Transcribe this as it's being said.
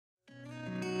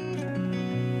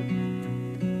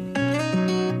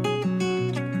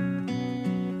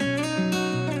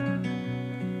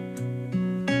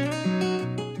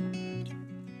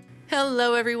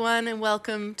Hello, everyone, and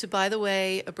welcome to By the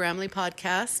Way, a Bramley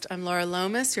podcast. I'm Laura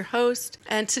Lomas, your host,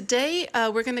 and today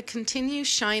we're going to continue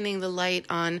shining the light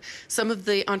on some of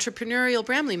the entrepreneurial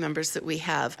Bramley members that we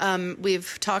have.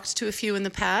 We've talked to a few in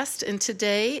the past, and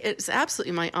today it's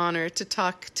absolutely my honor to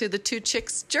talk to the two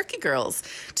Chicks Jerky Girls,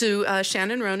 to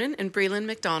Shannon Ronan and Breland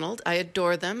McDonald. I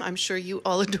adore them. I'm sure you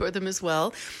all adore them as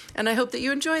well, and I hope that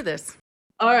you enjoy this.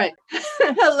 All right.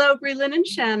 Hello, Breland and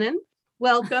Shannon.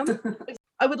 Welcome.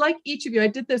 I would like each of you, I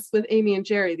did this with Amy and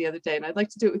Jerry the other day, and I'd like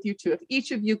to do it with you too. If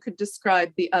each of you could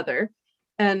describe the other,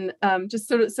 and just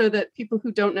sort of so that people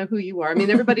who don't know who you are, I mean,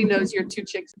 everybody knows you're two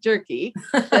Chicks Jerky,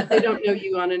 but they don't know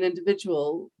you on an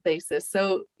individual basis.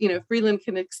 So, if Breland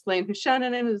can explain who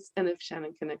Shannon is, and if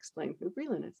Shannon can explain who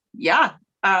Breland is. Yeah.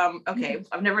 Okay.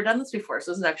 I've never done this before, so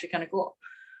this is actually kind of cool.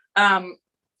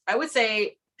 I would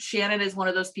say Shannon is one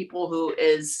of those people who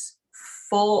is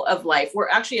full of life. We're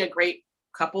actually a great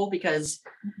couple because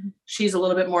she's a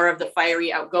little bit more of the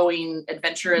fiery, outgoing,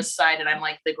 adventurous side, and I'm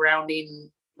like the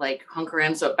grounding, like hunker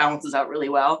in, so it balances out really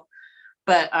well.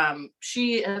 But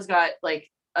she has got like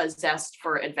a zest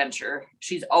for adventure.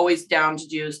 She's always down to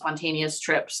do spontaneous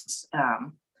trips.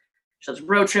 She does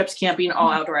road trips, camping,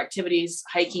 all outdoor activities,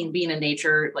 hiking, being in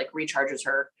nature, like recharges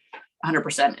her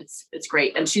 100%. It's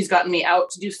great. And she's gotten me out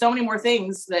to do so many more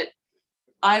things that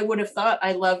I would have thought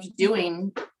I loved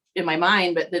doing in my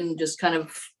mind, but then just kind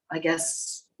of, I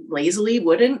guess, lazily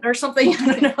wouldn't or something.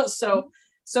 I don't know. So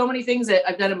many things that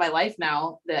I've done in my life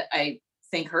now that I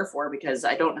thank her for, because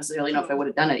I don't necessarily know if I would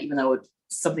have done it, even though it's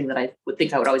something that I would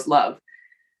think I would always love.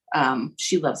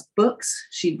 She loves books.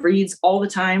 She reads all the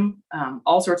time,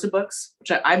 all sorts of books,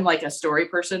 which I'm like a story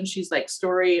person. She's like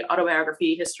story,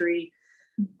 autobiography, history,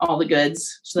 all the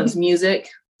goods. She loves music.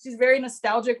 She's very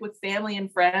nostalgic with family and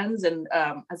friends, and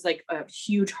has like a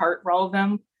huge heart for all of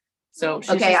them. So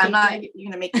she's okay, I'm not. You're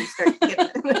gonna make me start.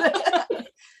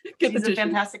 She's a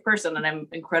fantastic person, and I'm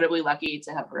incredibly lucky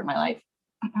to have her in my life.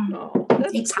 Oh,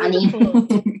 thanks, honey.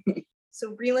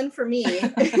 So Breland for me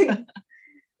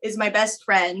is my best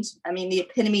friend. I mean, the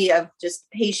epitome of just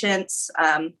patience.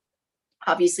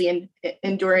 Obviously,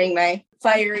 enduring my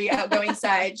fiery, outgoing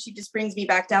side, she just brings me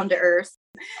back down to earth.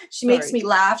 She makes me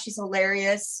laugh. She's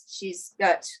hilarious. She's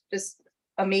got just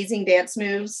amazing dance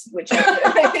moves, which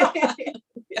I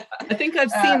think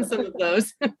I've seen some of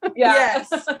those. Yes,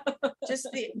 just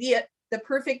the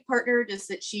perfect partner. Just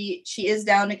that she is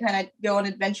down to kind of go on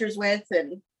adventures with,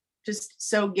 and just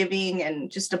so giving,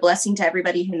 and just a blessing to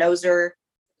everybody who knows her.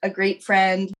 A great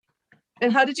friend.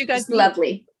 And how did you guys meet?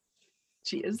 Lovely.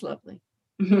 She is lovely.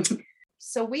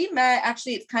 So we met.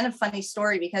 Actually, it's kind of a funny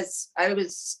story because I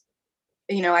was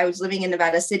living in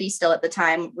Nevada City still at the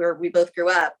time where we both grew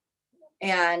up.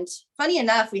 And funny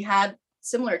enough, we had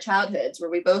similar childhoods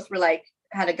where we both were like,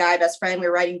 had a guy best friend. We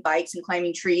were riding bikes and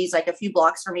climbing trees, like a few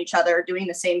blocks from each other, doing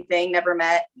the same thing, never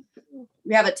met.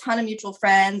 We have a ton of mutual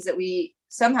friends that we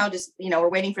somehow just, we're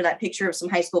waiting for that picture of some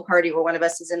high school party where one of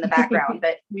us is in the background.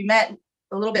 But we met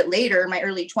a little bit later in my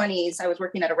early 20s. I was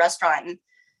working at a restaurant, and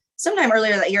sometime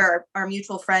earlier that year, our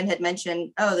mutual friend had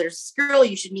mentioned, oh, there's this girl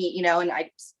you should meet, and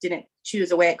I just didn't choose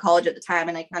away at college at the time.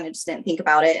 And I kind of just didn't think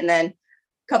about it. And then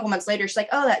a couple months later, she's like,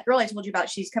 oh, that girl I told you about,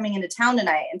 she's coming into town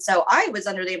tonight. And so I was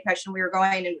under the impression we were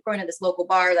going to this local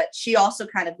bar that she also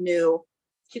kind of knew.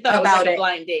 She thought about it was like a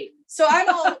blind date. So I'm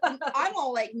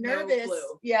all like nervous. No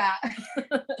clue. Yeah.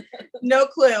 No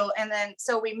clue. And then,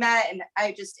 so we met, and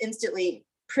I just instantly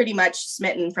pretty much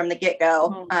smitten from the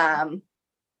get-go.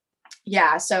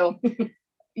 Yeah. So,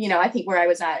 I think where I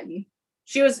was at.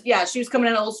 She was coming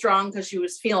in a little strong because she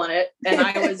was feeling it. And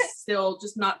I was still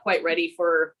just not quite ready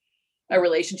for a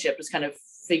relationship, just kind of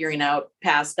figuring out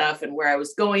past stuff and where I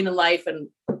was going in life. And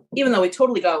even though we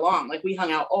totally got along, like we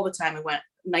hung out all the time. We went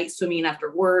night swimming after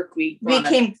work. We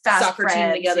became fast soccer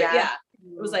friends, team together. Yeah.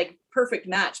 It was like perfect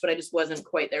match, but I just wasn't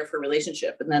quite there for a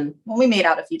relationship. And then we made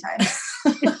out a few times.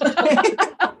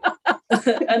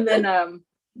 And then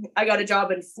I got a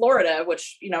job in Florida,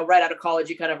 which, right out of college,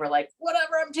 you kind of are like,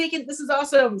 whatever, I'm taking, this is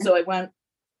awesome. So I went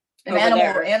an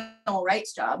animal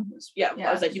rights job.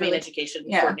 I was like humane education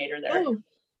coordinator there. Oh.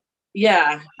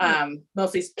 Yeah.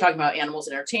 Mostly talking about animals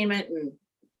and entertainment, and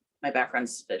my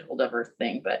background's a whole other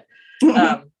thing, but,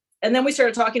 and then we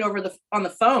started talking on the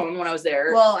phone when I was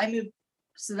there. Well, I moved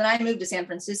to San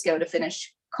Francisco to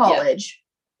finish college.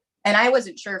 And I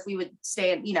wasn't sure if we would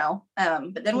stay in,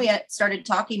 but then we started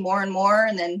talking more and more.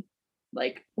 And then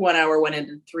like 1 hour went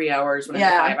into 3 hours, went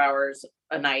into 5 hours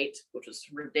a night, which was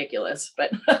ridiculous.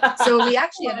 But so we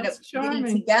actually ended up getting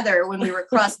together when we were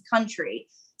across the country.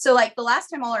 So like the last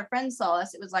time all our friends saw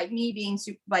us, it was like me being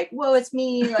super like, whoa, it's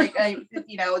me. Like,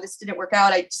 this didn't work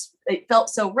out. It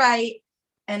felt so right.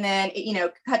 And then,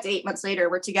 cut to 8 months later,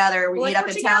 we're together. We We're meet like, up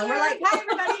 "We're in town. We're together." like, hi,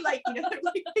 everybody. Like,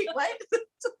 like, wait, what?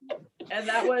 And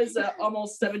that was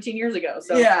almost 17 years ago.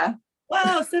 So Yeah.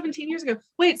 Wow, 17 years ago.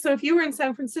 Wait, so if you were in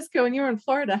San Francisco and you were in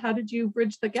Florida, how did you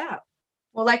bridge the gap?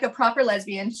 Well, like a proper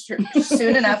lesbian,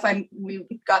 soon enough, we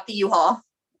got the U-Haul.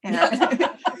 And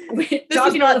This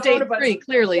is not date free,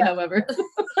 clearly, however.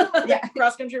 Yeah.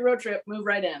 Cross country road trip, move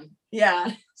right in.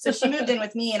 Yeah. So she moved in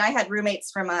with me, and I had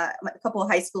roommates from a couple of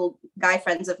high school guy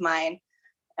friends of mine.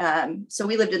 So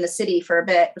we lived in the city for a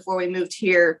bit before we moved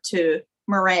here to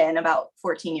Marin about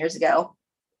 14 years ago.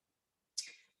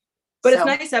 But So- it's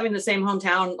nice having the same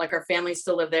hometown. Like our families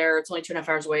still live there. It's only 2.5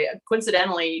 hours away.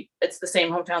 Coincidentally, it's the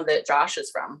same hometown that Josh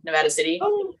is from, Nevada City.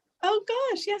 Oh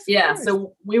gosh, yes. of Yeah. course.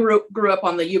 So we grew up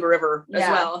on the Yuba River as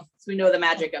Yeah. well. So we know the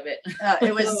magic of it.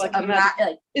 It was Oh, I can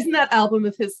imagine. Isn't that album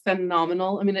of his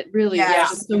phenomenal? I mean, it really Yeah. is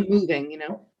just so moving,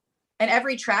 and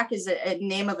every track is a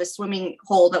name of a swimming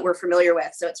hole that we're familiar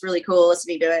with. So it's really cool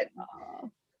listening to it.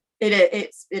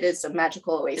 It is a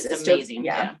magical oasis. It's amazing.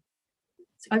 Yeah.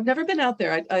 I've never been out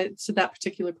there. I to that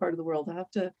particular part of the world.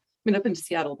 I've been to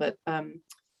Seattle, but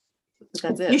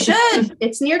that's it. You should.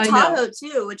 It's near I know. Tahoe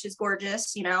too, which is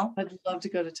gorgeous, I'd love to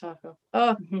go to Tahoe.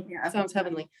 Oh, Yeah. sounds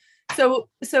heavenly. So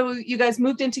you guys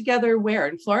moved in together where?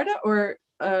 In Florida or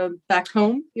back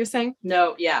home, you're saying?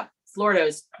 No, yeah. Florida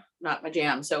is not my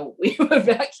jam. So we moved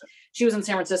back. She was in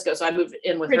San Francisco. So I moved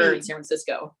in with her Pretty. in San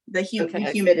Francisco. The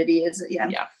Okay. humidity is, yeah.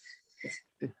 Yeah.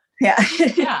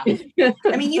 Yeah. Yeah.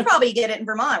 I mean, you probably get it in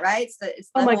Vermont, right? It's the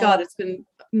Oh my whole- God, it's been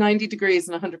 90 degrees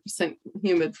and 100%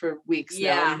 humid for weeks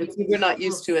now. Yeah. We're not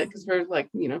used to it because we're like,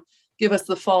 give us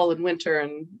the fall and winter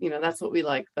and, that's what we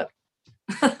like, but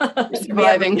we're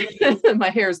surviving. My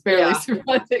hair is barely Yeah.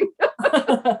 surviving.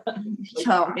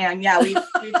 Oh man, yeah,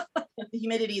 the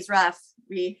humidity is rough.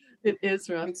 We It is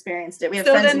rough. experienced it. We have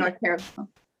So friends in then- North Carolina.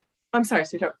 I'm sorry,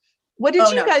 sweetheart. What did Oh,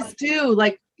 you no. guys do?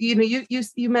 Like,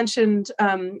 you mentioned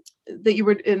that you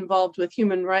were involved with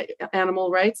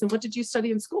animal rights, and what did you study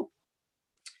in school?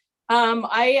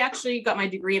 I actually got my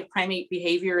degree in primate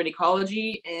behavior and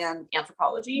ecology and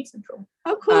anthropology.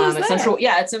 How cool is At that?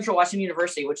 at Central Washington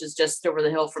University, which is just over the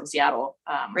hill from Seattle.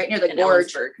 Right near the in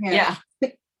gorge. Ellensburg. Yeah. Yeah.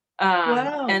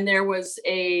 Wow. And there was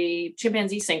a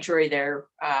chimpanzee sanctuary there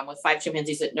with 5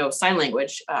 chimpanzees that know sign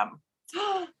language.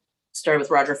 Started with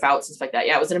Roger Fouts and stuff like that.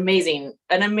 Yeah, it was an amazing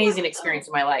experience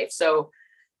in my life. So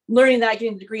learning that,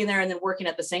 getting a degree in there, and then working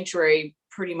at the sanctuary,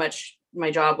 pretty much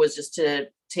my job was just to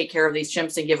take care of these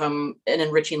chimps and give them an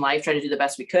enriching life, try to do the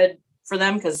best we could for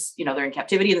them because, they're in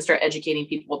captivity, and then start educating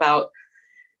people about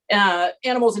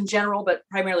animals in general, but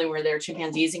primarily when they're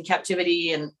chimpanzees in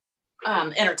captivity, and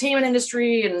entertainment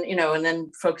industry, and, and then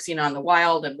focusing on the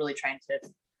wild and really trying to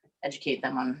educate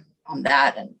them on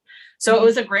that. And so it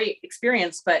was a great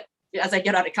experience, but as I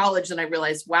get out of college, then I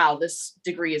realized, wow, this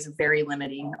degree is very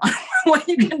limiting on what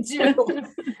you can do.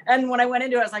 And when I went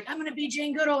into it, I was like, I'm going to be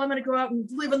Jane Goodall. I'm going to go out and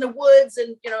live in the woods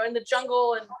and, in the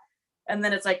jungle. And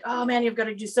then it's like, oh man, you've got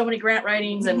to do so many grant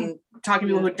writings and talking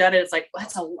to people who've done it. It's like,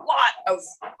 that's a lot of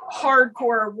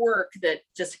hardcore work that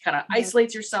just kind of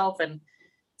isolates yourself. And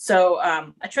so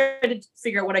I tried to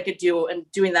figure out what I could do, and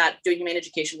doing humane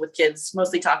education with kids,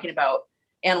 mostly talking about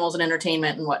animals and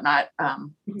entertainment and whatnot.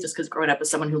 Just because growing up as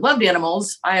someone who loved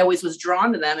animals, I always was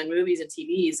drawn to them in movies and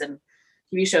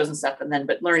TV shows and stuff.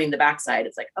 But learning the backside,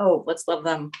 it's like, oh, let's love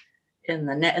them in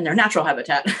their natural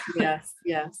habitat. Yes.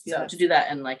 So to do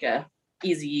that in like a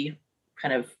easy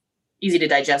to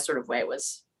digest sort of way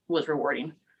was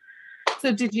rewarding.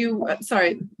 So did you?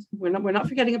 Sorry, we're not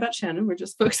forgetting about Shannon. We're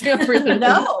just focusing on Freeland.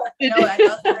 No, I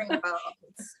love hearing about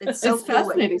it. It's so It's cool what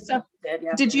fascinating you stuff. did,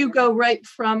 yeah. Did you go right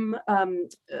from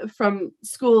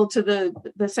school to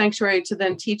the sanctuary to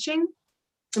then teaching?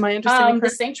 Am I understanding The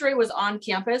correct? sanctuary was on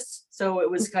campus, so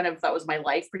it was that was my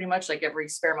life pretty much. Like every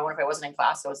spare moment, if I wasn't in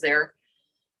class, I was there.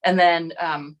 And then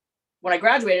when I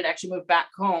graduated, I actually moved back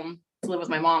home to live with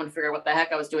my mom and figure out what the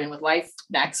heck I was doing with life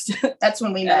next. That's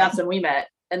when we And met. that's when we met.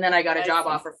 And then I got a I job see.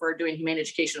 offer for doing humane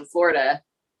education in Florida.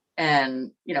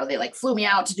 And, they like flew me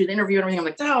out to do the interview and everything. I'm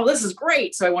like, oh, this is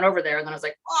great. So I went over there, and then I was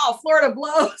like, oh, Florida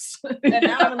blows. And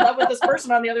now I'm in love with this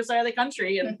person on the other side of the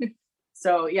country. And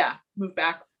so, yeah, moved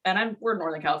back. And we're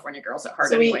Northern California girls at heart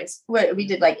So anyways. we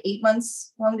did like 8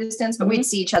 months long distance, but Mm-hmm. we'd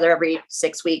see each other every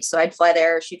 6 weeks. So I'd fly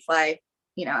there, she'd fly,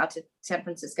 out to San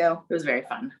Francisco. It was very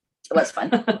fun. It was fun,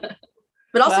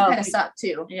 but also Wow. kind of sucked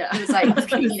too. Yeah. It was like, I was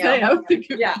gonna say, I would think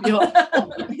it would Yeah. be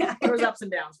awful. yeah. There was ups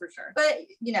and downs for sure. But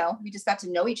we just got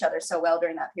to know each other so well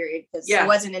during that period because Yeah. there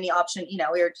wasn't any option.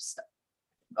 We were just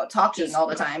talking Just all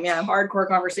the time. Yeah. Hardcore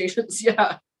conversations.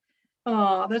 Yeah.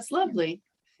 Oh, that's lovely.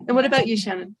 And what about you,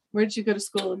 Shannon? Where did you go to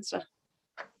school and stuff?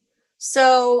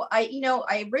 So I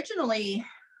originally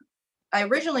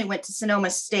went to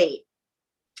Sonoma State,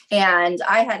 and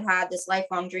I had this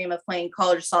lifelong dream of playing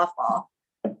college softball.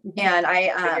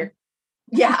 And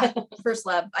yeah, first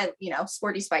love,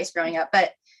 Sporty Spice growing up,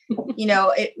 but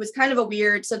it was kind of a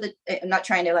weird, so that I'm not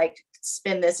trying to like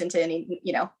spin this into any,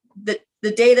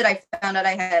 the day that I found out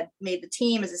I had made the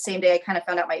team is the same day I kind of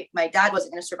found out my dad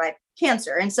wasn't going to survive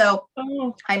cancer. And so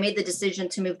I made the decision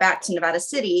to move back to Nevada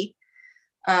City.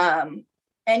 And,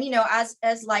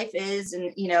 as life is,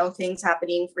 and, things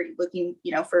happening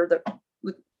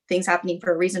things happening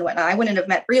for a reason and whatnot, I wouldn't have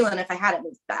met Breland if I hadn't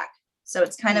moved back. So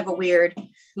it's kind of a weird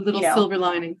silver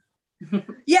lining.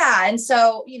 Yeah. And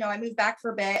so, I moved back for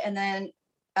a bit, and then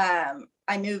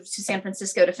I moved to San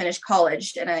Francisco to finish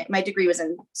college, and my degree was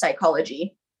in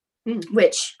psychology,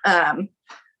 which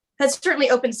has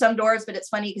certainly opened some doors. But it's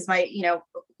funny because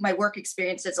my work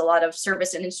experience is a lot of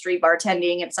service industry,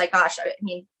 bartending. It's like, gosh, I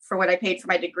mean, for what I paid for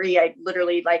my degree, I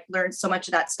literally like learned so much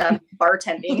of that stuff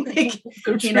bartending. Like,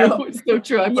 so true. It's so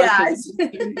true. Yeah.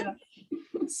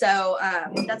 So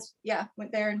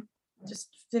went there and just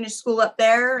finished school up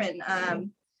there,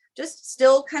 and just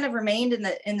still kind of remained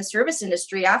in the service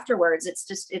industry afterwards.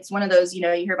 It's one of those, you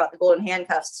hear about the golden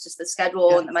handcuffs. It's just the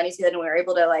schedule and the money's good, and we were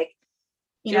able to like,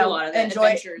 do a lot of the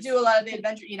adventure,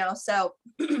 so,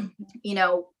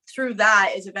 through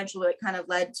that is eventually it kind of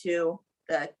led to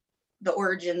the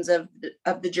origins of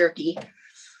the jerky.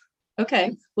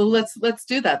 Okay. Well, let's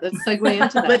do that. Let's segue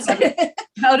into that.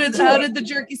 How did the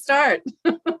jerky start?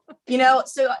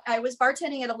 So I was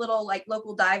bartending at a little like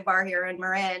local dive bar here in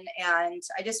Marin, and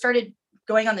I just started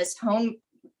going on this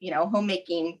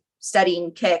homemaking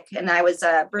studying kick, and I was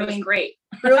brewing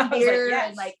beer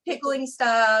and like pickling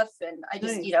stuff, and I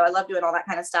just I love doing all that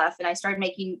kind of stuff. And I started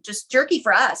making just jerky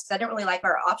for us because I didn't really like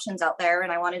our options out there,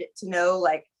 and I wanted it to know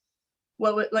like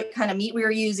what kind of meat we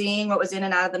were using, what was in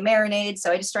and out of the marinade.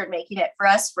 So I just started making it for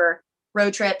us for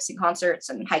road trips and concerts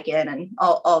and hiking and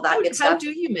all that good stuff. How do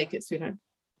you make it, sweetheart?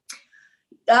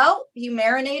 Oh, you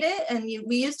marinate it, and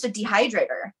we used a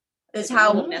dehydrator. Is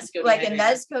how a Mezco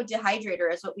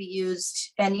dehydrator is what we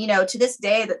used. And to this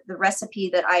day, the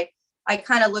recipe that I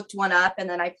kind of looked one up, and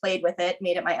then I played with it,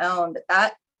 made it my own.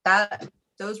 But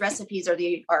those recipes are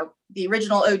the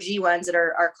original OG ones that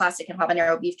are classic and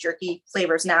habanero beef jerky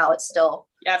flavors. Now it's still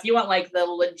if you want like the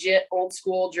legit old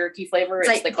school jerky flavor,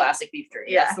 it's the classic beef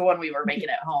jerky. Yeah. That's the one we were making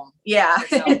at home. Yeah.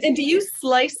 And do you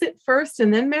slice it first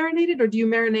and then marinate it, or do you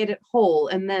marinate it whole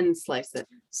and then slice it?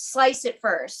 Slice it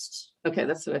first. Okay,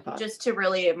 that's what I thought. Just to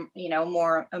really,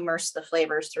 more immerse the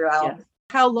flavors throughout. Yeah.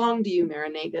 How long do you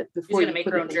marinate it before you make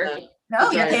put your it own in jerky?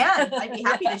 No, you can. I'd be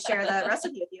happy to share the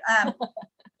recipe with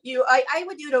you. I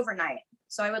would do it overnight.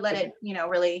 So I would let it,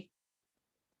 really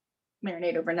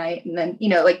marinate overnight, and then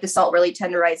like the salt really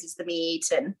tenderizes the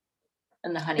meat and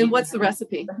the honey. And what's the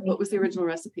recipe? What was the original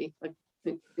recipe? Like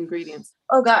the ingredients?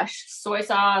 Oh gosh, soy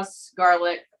sauce,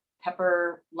 garlic,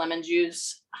 pepper, lemon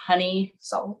juice, honey,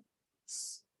 salt.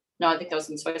 No, I think that was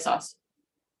in soy sauce.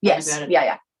 Yes.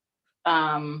 Yeah.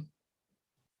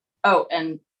 Oh,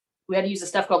 and we had to use a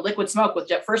stuff called liquid smoke.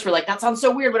 Which at first we're like, that sounds so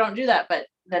weird, we don't do that. But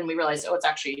then we realized, it's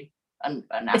actually a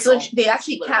natural. They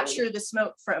actually capture the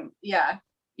smoke from. Yeah.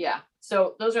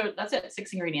 So that's it.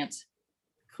 6 ingredients.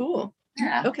 Cool.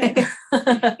 Yeah. Okay.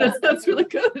 that's really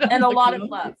good. And a lot of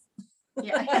love.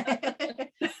 Yeah.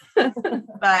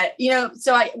 But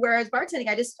so whereas bartending,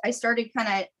 I started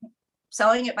kind of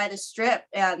selling it by the strip,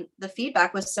 and the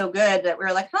feedback was so good that we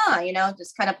were like,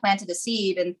 just kind of planted a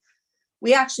seed. And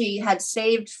we actually had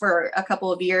saved for a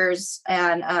couple of years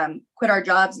and quit our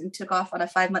jobs and took off on a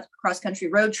 5-month cross-country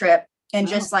road trip, and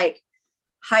just like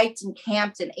hiked and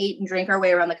camped and ate and drank our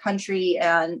way around the country.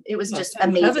 And it was just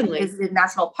amazing. Heavenly. We visited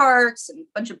national parks and a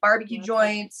bunch of barbecue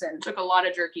joints, and took a lot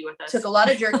of jerky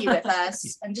with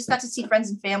us. And just got to see friends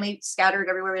and family scattered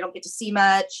everywhere we don't get to see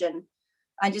much. And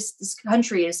this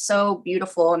country is so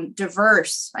beautiful and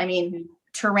diverse. I mean,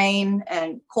 terrain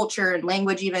and culture and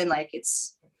language, even like it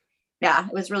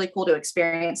was really cool to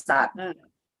experience that.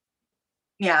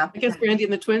 Yeah. I guess Brandy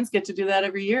and the twins get to do that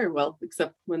every year. Well,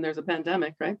 except when there's a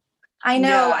pandemic, right? I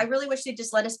know. Yeah. I really wish they'd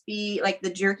just let us be like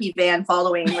the jerky van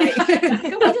following. Like,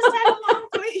 can we just tag along?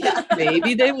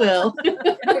 Maybe they will.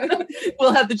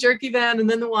 We'll have the jerky van and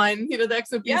then the wine, the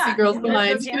XOPC girls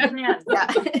behind.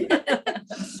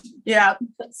 Yeah.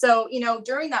 So,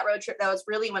 during that road trip, that was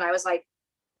really when I was like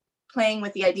playing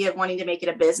with the idea of wanting to make it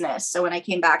a business. So when I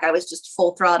came back, I was just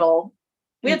full throttle.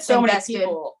 We had so many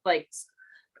people like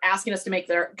asking us to make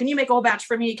can you make a whole batch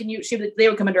for me? They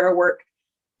would come into her work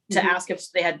to Mhm. ask if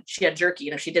she had jerky,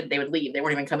 and if she did, they would leave. They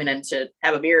weren't even coming in to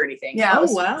have a beer or anything. Yeah.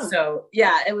 Oh, wow. So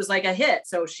yeah, it was like a hit.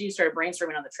 So she started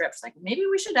brainstorming on the trip. She's like, maybe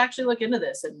we should actually look into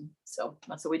this. And so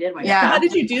that's what we did. Yeah. How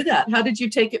did you do that? How did you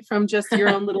take it from just your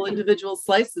own little individual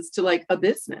slices to like a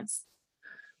business?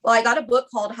 Well, I got a book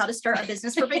called How to Start a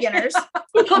Business for Beginners.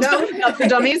 Not for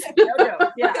dummies.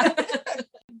 Yeah.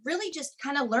 Really just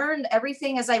kind of learned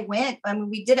everything as I went. I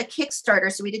mean, we did a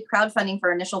Kickstarter, so we did crowdfunding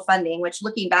for initial funding, which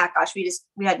looking back, gosh, we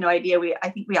had no idea. I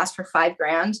think we asked for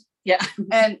 $5,000. Yeah.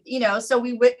 And, so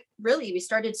we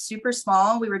started super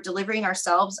small. We were delivering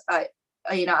ourselves, out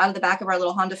of the back of our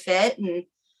little Honda Fit, and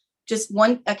just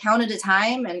one account at a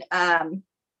time. And,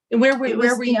 And where were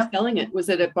you you selling it? Was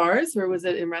it at bars or was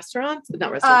it in restaurants?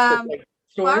 Not restaurants, but like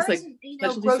stores, bars, like and,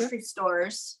 specialty grocery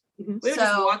stores. Mhm. We would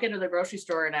just So- walk into the grocery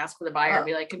store and ask for the buyer and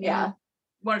be like, can yeah. you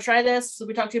want to try this? So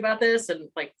we talked to you about this, and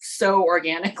like so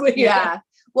organically. Yeah.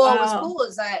 Well, Wow. what was cool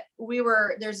is that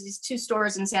there's these 2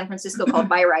 stores in San Francisco called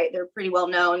Buy Right. They're pretty well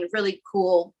known, really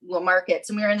cool little markets.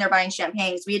 And we were in there buying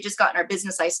champagnes. We had just gotten our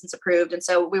business license approved. And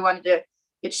so we wanted to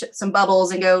get some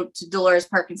bubbles and go to Dolores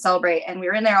Park and celebrate. And we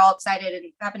were in there all excited,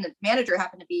 and the manager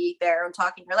happened to be there and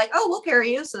talking. We're like, oh, we'll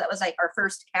carry you. So that was like our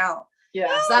first account. Yeah.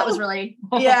 So that was really,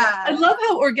 I yeah. love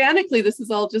how organically this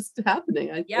is all just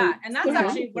happening. Yeah. And that's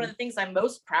actually one of the things I'm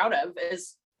most proud of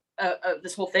is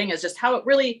this whole thing is just how it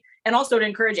really, and also to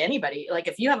encourage anybody, like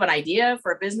if you have an idea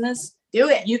for a business, Do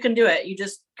it. you can do it. You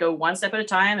just go one step at a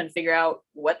time and figure out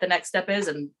what the next step is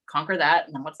and conquer that.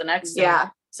 And then what's the next? Yeah.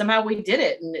 And somehow we did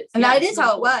it. And That it's is really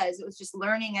how it cool. was. It was just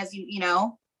learning as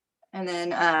and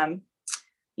then,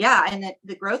 and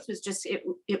the growth was just, it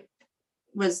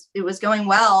was going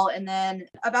well. And then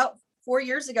about 4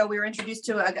 years ago, we were introduced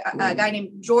to a guy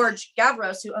named George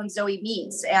Gavros, who owns Zoe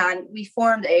Meats, and we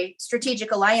formed a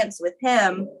strategic alliance with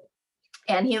him.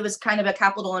 And he was kind of a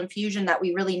capital infusion that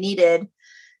we really needed.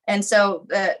 And so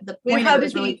the point of it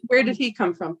was really, where did he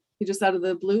come from? He just out of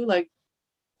the blue, like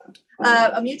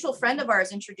a mutual friend of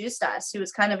ours introduced us, who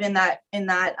was kind of in that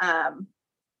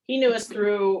He knew us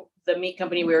through the meat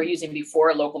company we were using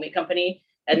before, a local meat company.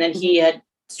 And then he had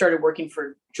started working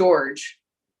for George.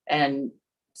 And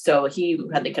so he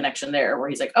had the connection there where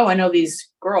he's like, oh, I know these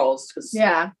girls, because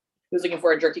yeah. he was looking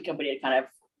for a jerky company to kind of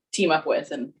team up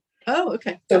with. And oh,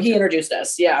 okay. so he introduced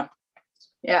us. Yeah.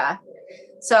 Yeah.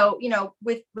 So,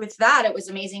 with that, it was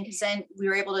amazing because then we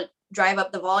were able to drive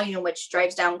up the volume, which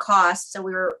drives down costs. So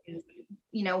we were,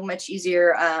 much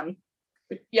easier.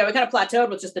 Yeah, we kind of plateaued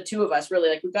with just the 2 of us, really.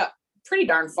 Like we got pretty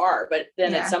darn far, but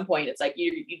then Yeah. at some point it's like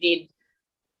you need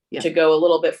Yeah. to go a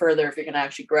little bit further if you're going to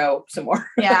actually grow some more.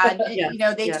 Yeah.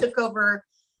 Yeah. They Yeah. took over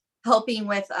helping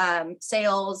with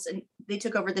sales, and they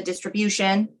took over the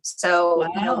distribution. So,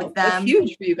 Wow, with that's them,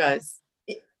 huge for you guys.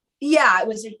 yeah, it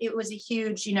was a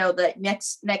huge, the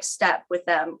next step with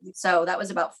them. So that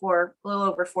was about a little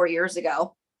over 4 years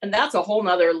ago. And that's a whole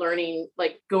nother learning,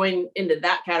 like going into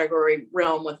that category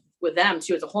realm with them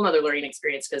too. It's a whole nother learning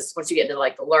experience, because once you get into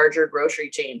like the larger grocery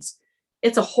chains,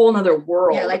 it's a whole nother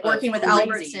world. Yeah, like of working with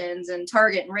crazy. Albertsons and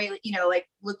Target and Ray, like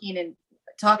looking and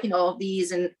talking to all of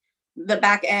these, and the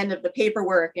back end of the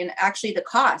paperwork, and actually the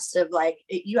cost of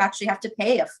you actually have to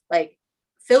pay a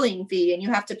filling fee, and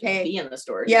you have to pay Be in the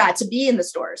stores. to be in the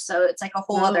stores. So it's like a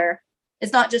whole other,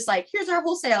 it's not just like, here's our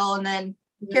wholesale and then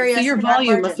carry So us your in our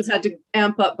volume must have margins. had to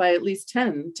amp up by at least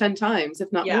 10 times,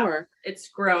 if not Yeah. more. It's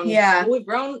grown. Yeah. Well, we've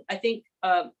grown, I think,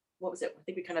 what was it? I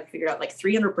think we kind of figured out like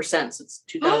 300% since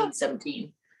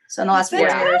 2017. So in the last 4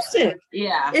 years. Fantastic.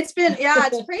 Yeah. It's been,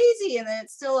 it's crazy. And then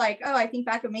it's still like, oh, I think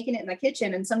back of making it in the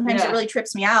kitchen. And sometimes it Yeah. really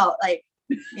trips me out. Like,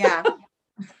 yeah.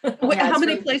 Wait, Yeah, how it's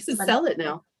many really places funny. sell it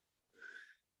now?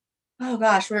 Oh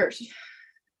gosh, we're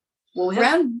Well, we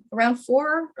have, around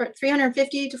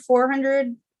 350 to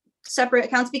 400 separate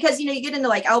accounts, because you get into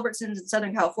like Albertsons in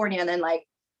Southern California, and then like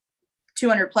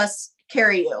 200 plus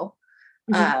carry you,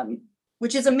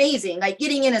 which is amazing. Like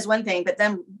getting in is one thing, but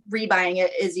then rebuying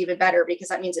it is even better, because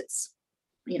that means it's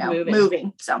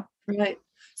moving. So Right.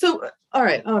 So, all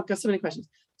right. Oh, I've got so many questions.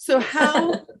 So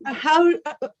how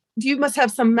do you must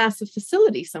have some massive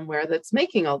facility somewhere that's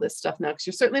making all this stuff now? Because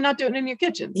you're certainly not doing it in your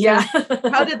kitchen. So yeah.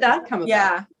 how did that come about?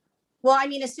 yeah. Well, I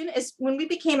mean, as soon as when we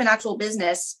became an actual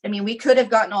business, I mean, we could have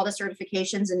gotten all the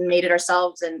certifications and made it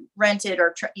ourselves and rented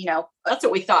or, That's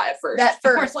what we thought at first. that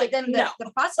We're first, like, but then no. the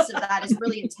process of that is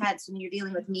really intense when you're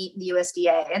dealing with meat and the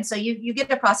USDA. And so you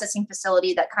get a processing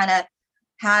facility that kind of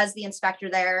has the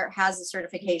inspector there, has the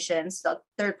certifications, the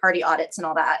third party audits and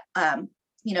all that.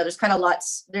 There's kind of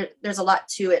there's a lot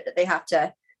to it that they have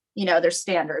to, there's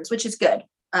standards, which is good.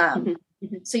 Mhm.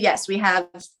 So yes, we have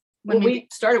Well, we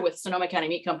started with Sonoma County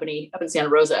Meat Company up in Santa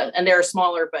Rosa, and they're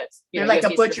smaller, but they're like a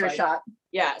USDA butcher certified. shop.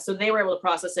 Yeah, so they were able to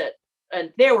process it,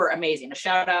 and they were amazing. A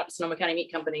shout out to Sonoma County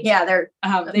Meat Company. Yeah, they're they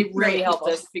really great helped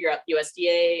people. us figure out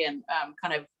USDA and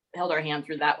kind of held our hand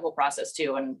through that whole process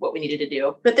too, and what we needed to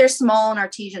do. But they're small and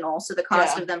artisanal, so the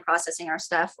cost Yeah. of them processing our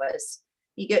stuff was,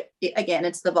 you get, again,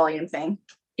 it's the volume thing.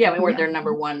 Yeah, we weren't their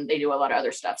number one. They do a lot of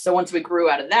other stuff. So once we grew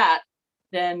out of that,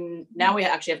 then now we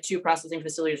actually have 2 processing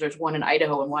facilities. There's one in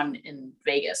Idaho and one in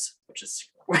Vegas, which is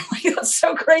that's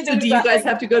so crazy. So do you guys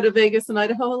have to go to Vegas and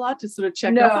Idaho a lot to sort of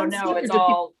check up No, on stuff, or it's do people-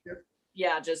 all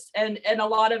just and a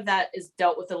lot of that is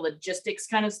dealt with. The logistics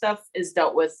kind of stuff is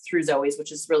dealt with through Zoe's,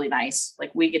 which is really nice.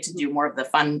 Like we get to do more of the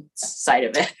fun side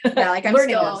of it. Yeah, like I'm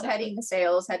Learning still that stuff. heading the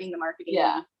sales, heading the marketing,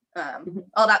 Yeah.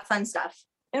 All that fun stuff.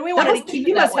 And we That wanted must- to keep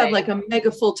you it that must have way. like a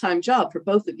mega full-time job for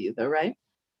both of you though, right?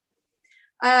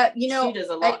 You know, she does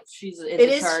a lot. She's in it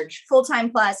is charge. full-time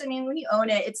plus. I mean, when you own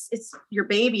it, it's your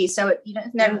baby, so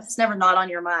it's never not on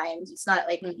your mind. It's not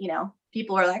like,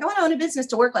 people are like, I want to own a business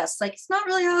to work less. It's like, it's not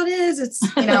really how it is. It's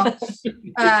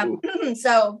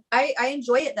so I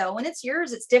enjoy it though. When it's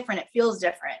yours, it's different. It feels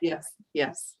different. Yes.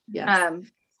 Yeah.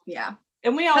 Yeah.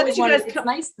 And we How always did you wanted, guys it's come-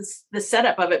 nice the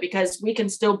setup of it, because we can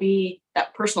still be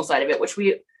that personal side of it, which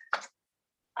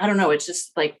I don't know, it's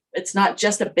just like, it's not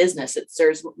just a business.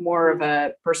 There's more of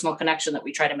a personal connection that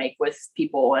we try to make with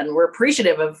people, and we're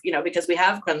appreciative of, because we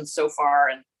have gone so far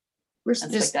and We're stuff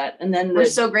just like that. And then we're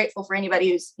so grateful for anybody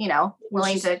who's,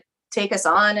 willing to take us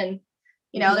on. And,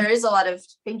 there is a lot of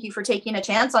thank you for taking a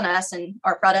chance on us and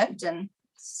our product. And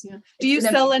Do you it's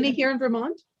been sell a- any here in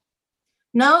Vermont?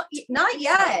 No, not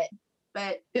yet,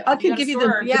 but I You can got a give you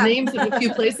store. the Yeah. names of a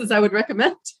few places I would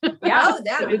recommend. yeah, oh,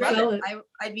 that So would be it's great. solid.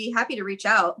 I'd be happy to reach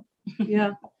out.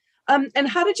 Yeah. And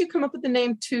how did you come up with the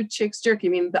name Two Chicks Jerky?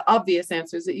 I mean, the obvious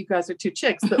answer is that you guys are 2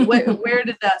 chicks, but where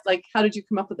did that, how did you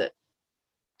come up with it?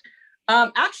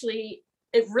 actually,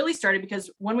 it really started because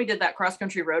when we did that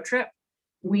cross-country road trip,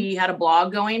 we had a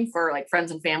blog going for like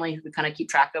friends and family who could kind of keep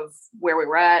track of where we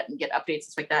were at and get updates and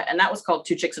stuff like that. And that was called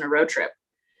 2 Chicks in a Road Trip.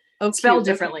 Oh, Spelled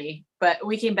cute. differently, but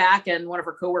we came back and one of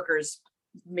her coworkers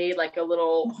made like a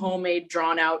little homemade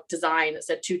drawn out design that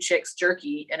said 2 Chicks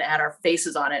Jerky, and it had our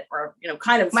faces on it, or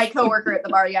kind of My coworker at the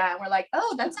bar, yeah, and we're like,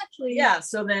 oh, that's actually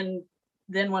So then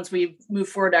once we moved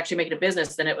forward to actually making a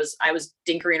business, then I was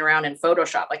dinkering around in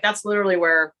Photoshop. Like that's literally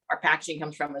where our packaging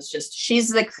comes from. Is just She's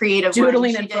the creative one.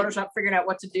 doodling She in did- Photoshop, figuring out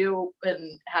what to do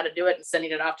and how to do it, and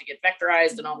sending it off to get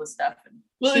vectorized and all this stuff. And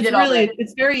Well, She it's did all really, the-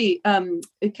 it's very,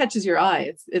 it catches your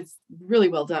eye. It's really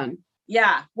well done.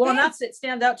 yeah, well, and it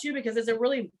stands out too because it's a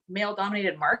really male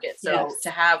dominated market. So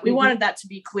Yes. we Mhm. wanted that to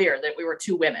be clear that we were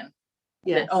 2 women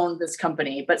Yeah. that owned this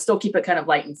company, but still keep it kind of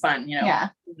light and fun, Yeah.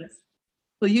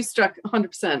 Well, you struck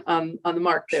 100% on the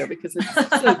mark there, because it's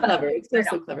so clever. It's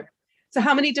so clever. So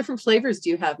how many different flavors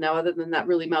do you have now, other than that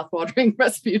really mouthwatering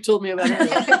recipe you told me about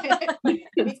earlier?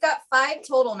 We've got 5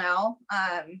 total now.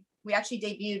 We actually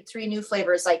debuted 3 new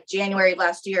flavors like January of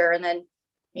last year, and then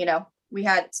we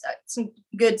had some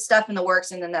good stuff in the works,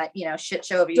 and then that shit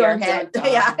show of a year Dun, hit. dun,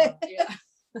 dun. Yeah.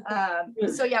 Yeah.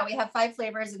 So yeah, we have 5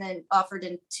 flavors and then offered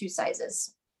in 2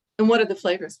 sizes. And what are the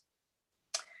flavors?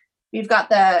 We've got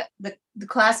the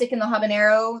classic and the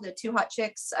habanero, the 2 hot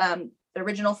chicks, the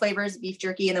original flavors, beef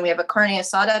jerky, and then we have a carne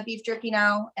asada beef jerky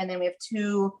now, and then we have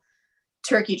 2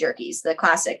 turkey jerkies, the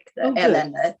classic, Oh, and good.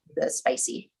 then the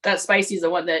spicy. That spicy is the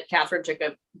one that Catherine took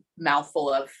a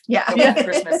mouthful of Yeah. over the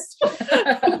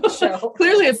Christmas show.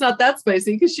 Clearly it's not that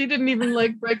spicy, because she didn't even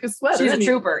break a sweat. She's or a anything.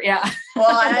 trooper, yeah.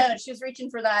 Well, I don't know. She was reaching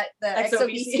for the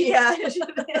XOPC. XOPC.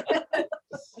 Yeah.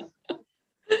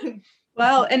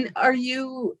 Wow. And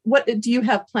what do you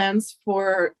have plans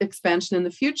for expansion in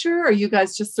the future? Are you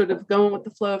guys just sort of going with the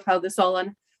flow of how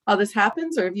this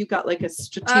happens, or have you got a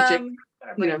strategic,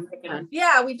 plan?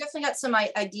 Yeah, we've definitely got some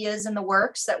ideas in the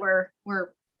works that we're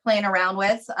playing around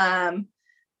with.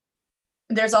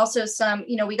 There's also some,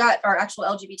 we got our actual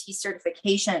LGBT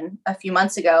certification a few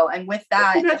months ago, and with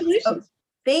that, Congratulations.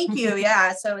 thank you.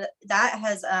 Yeah, so that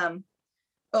has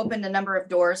opened a number of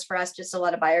doors for us. Just a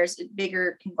lot of buyers,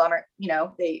 bigger conglomerate.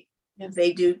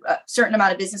 They do a certain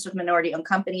amount of business with minority-owned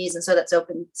companies, and so that's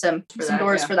opened some that,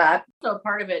 doors yeah. for that. So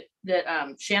part of it that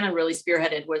Shannon really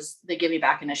spearheaded was the Give Me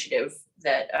Back initiative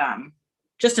that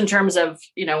just in terms of,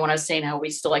 when I was saying how we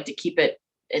still like to keep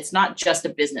it's not just a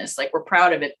business. Like we're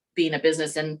proud of it being a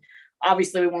business, and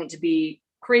obviously we want it to be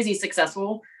crazy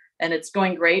successful, and it's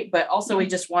going great, but also we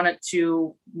just want it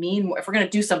to mean more. If we're going to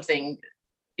do something,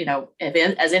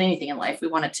 as in anything in life, we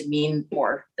want it to mean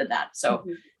more than that. So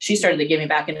she started the Give Me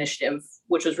Back initiative,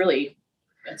 which was really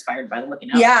inspired by the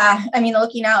Looking Out. Yeah, I mean, the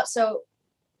Looking Out. So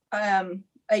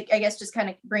I guess just kind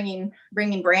of bringing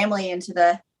Bramley into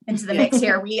the mix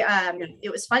here. We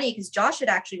it was funny because Josh had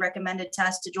actually recommended to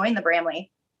us to join the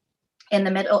Bramley in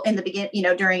the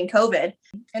beginning, during COVID.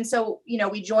 And so,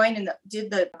 we joined and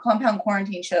did the compound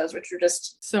quarantine shows, which were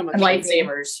just So much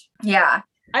lightsabers. Yeah.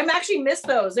 I'm actually missed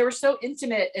those. They were so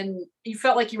intimate and you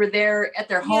felt like you were there at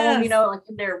their home, Yes. like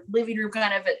in their living room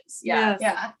kind of. Yes.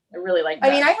 Yeah. I really like I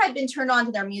that. mean, I had been turned on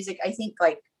to their music, I think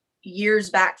like years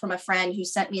back from a friend who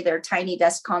sent me their Tiny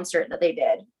Desk concert that they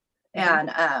did. And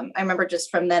I remember just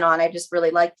from then on, I just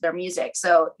really liked their music.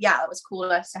 So yeah, it was cool to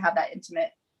us to have that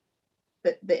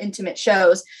the intimate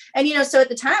shows. And, so at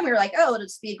the time we were like, oh, it'll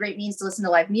just be a great means to listen to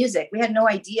live music. We had no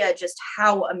idea just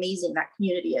how amazing that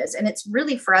community is. And it's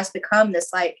really for us become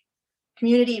this like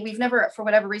community. We've never, for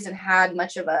whatever reason, had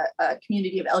much of a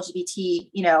community of LGBT,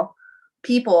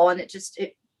 people. And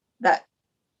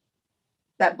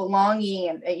that belonging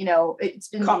and, it's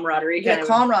been camaraderie.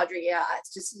 Camaraderie. Yeah.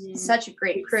 It's just such a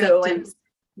great crew. And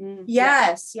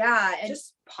yes. Yeah. And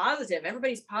just positive.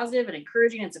 Everybody's positive and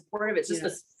encouraging and supportive. It's just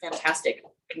this fantastic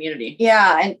community.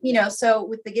 Yeah. And, so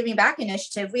with the Giving Back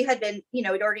initiative, we had been, we'd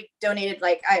already donated,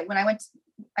 I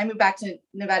moved back to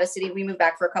Nevada City. We moved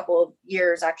back for a couple of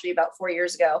years, actually about 4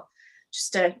 years ago,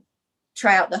 just to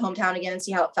try out the hometown again and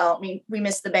see how it felt. We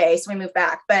missed the Bay, so we moved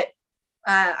back, but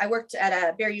I worked at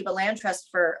a Bear Yuba Land Trust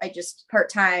just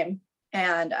part-time.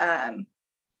 And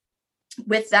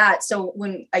with that, so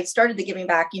when I started the Giving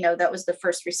Back, that was the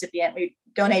first recipient. We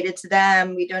donated to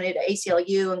them. We donated to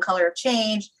ACLU and Color of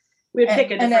Change. We'd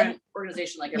pick a different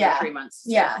organization like every 3 months.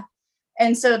 So. Yeah.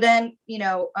 And so then,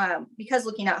 because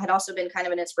Looking Out had also been kind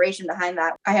of an inspiration behind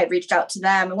that, I had reached out to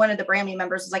them. And one of the Bramley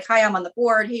members was like, hi, I'm on the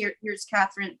board. Here's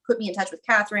Catherine, put me in touch with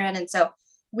Catherine. And so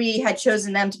we had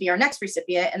chosen them to be our next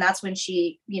recipient. And that's when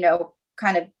she,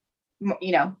 kind of,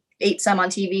 ate some on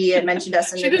TV and mentioned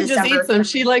us in She didn't December. just eat some,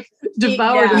 she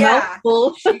devoured a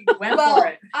mouthful. She went for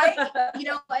it. And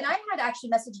I had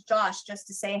actually messaged Josh just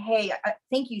to say, hey,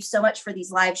 thank you so much for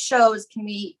these live shows. Can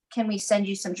we send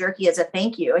you some jerky as a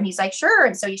thank you? And he's like, sure.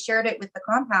 And so he shared it with the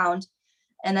compound.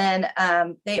 And then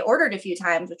they ordered a few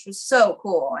times, which was so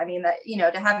cool. I mean, that,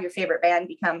 to have your favorite band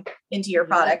become into your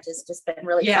product has just been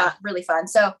really fun.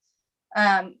 So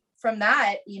from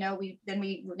that, we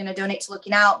were going to donate to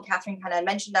Looking Out, and Catherine kind of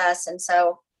mentioned us. And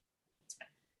so.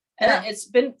 And it's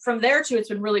been from there too, it's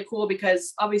been really cool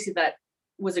because obviously that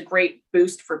was a great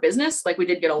boost for business. Like we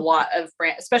did get a lot of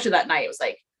brand, especially that night. It was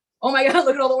like, oh my God,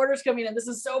 look at all the orders coming in. This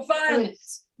is so fun.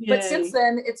 But since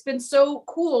then it's been so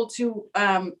cool to,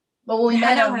 we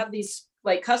now have these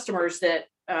like customers that,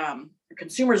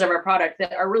 consumers of our product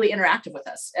that are really interactive with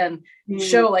us and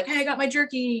show like, hey, I got my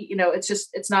jerky.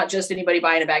 It's not just anybody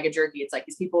buying a bag of jerky. It's like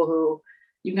these people who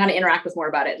you can kind of interact with more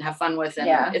about it and have fun with.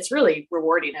 And it's really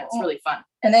rewarding and it's really fun.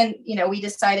 And then, we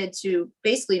decided to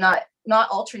basically not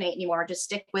alternate anymore, just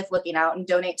stick with Looking Out and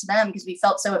donate to them because we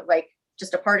felt so like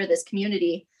just a part of this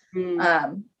community.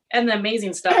 And the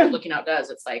amazing stuff that Looking Out does,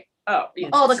 it's like,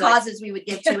 all the causes we would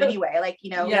give to anyway, like,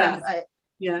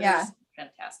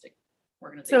 fantastic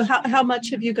organization. So how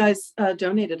much have you guys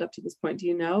donated up to this point? Do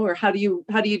you know, or how do you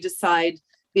decide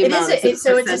the amount? It's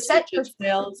a set for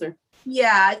sales or?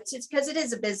 Yeah, it's because it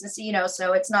is a business,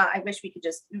 so it's not, I wish we could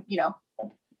just,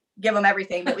 give them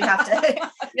everything, but we have to.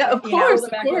 Yeah, of course.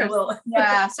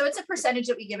 Yeah. So it's a percentage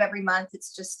that we give every month.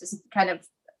 It's just kind of,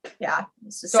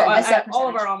 it's just so all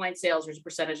of our online sales, there's a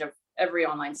percentage of every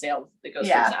online sale that goes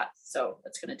towards that. So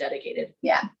that's kind of dedicated.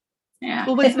 Yeah. Yeah.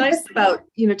 Well, what's nice about,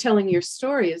 telling your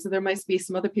story is that there might be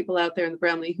some other people out there in the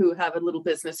Bramley who have a little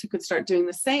business who could start doing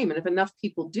the same. And if enough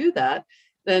people do that,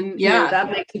 then that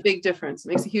makes a big difference. It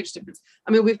makes a huge difference.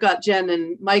 I mean, we've got Jen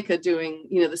and Micah doing,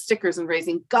 the stickers and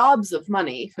raising gobs of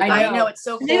money. I know, it's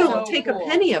so cool. They don't take a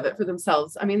penny of it for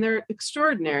themselves. I mean, they're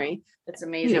extraordinary. It's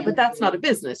amazing. But that's not a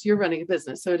business. You're running a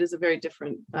business. So it is a very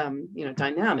different,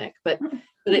 dynamic, but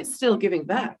it's still giving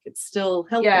back. It's still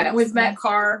helping. Yeah. And we've met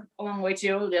Carr along the way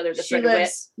too. The other she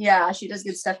does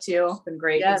good stuff too. It's been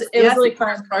great. Yes, it was really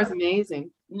fun. Carr's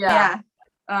amazing. Yeah.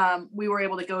 We were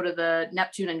able to go to the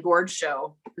Neptune and Gorge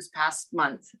show this past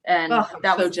month. And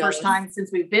that was the first time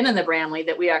since we've been in the Bramley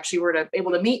that we actually were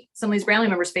able to meet some of these Bramley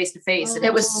members face to face. And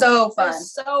it was so fun.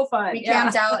 We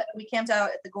camped out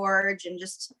at the Gorge and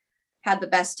just had the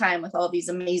best time with all these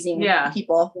amazing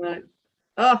people. Right.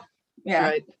 Oh, yeah.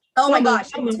 Right. Oh my gosh.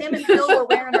 Tim and Phil were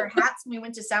wearing our hats when we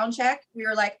went to sound check. We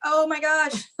were like, oh my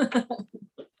gosh.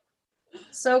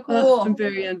 So cool. I'm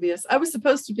very envious. I was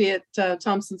supposed to be at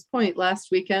Thompson's Point last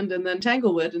weekend and then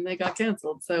Tanglewood, and they got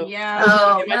canceled. So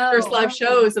my first live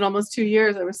shows in almost 2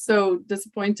 years. I was so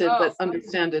disappointed, but I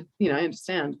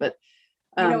understand. But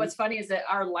You know what's funny is that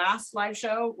our last live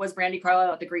show was Brandy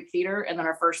Carlisle at the Greek Theater, and then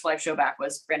our first live show back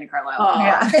was Brandy Carlisle. Oh,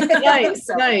 Yeah. nice,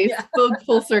 So, nice. yeah.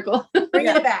 Full circle.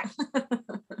 Bringing it back.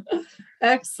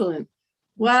 Excellent.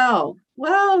 Wow.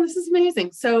 This is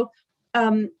amazing. So,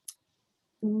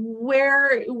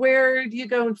 where do you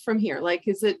go from here? Like,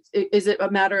 is it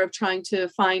a matter of trying to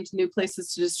find new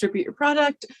places to distribute your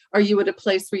product? Are you at a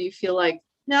place where you feel like,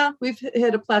 nah, we've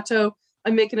hit a plateau,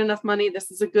 I'm making enough money,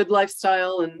 this is a good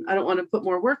lifestyle, and I don't want to put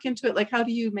more work into it? Like, how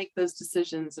do you make those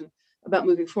decisions and about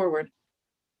moving forward?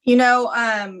 You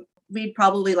know, we'd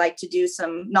probably like to do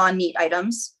some non-meat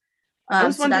items. I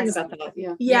was So wondering that's, about that.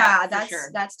 Yeah. Yeah, for that's sure.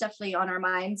 that's definitely on our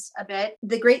minds a bit.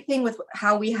 The great thing with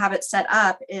how we have it set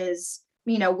up is,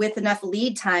 you know, with enough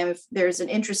lead time, if there's an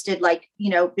interested, like, you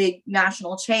know, big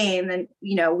national chain, then,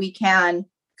 you know, we can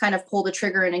kind of pull the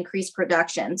trigger and increase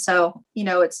production. So, you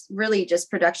know, it's really just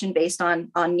production based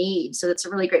on need. So it's a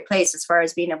really great place as far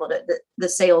as being able to the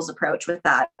sales approach with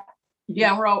that.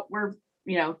 Yeah, we're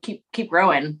you know, keep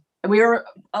growing. And we are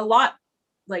a lot,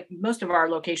 like most of our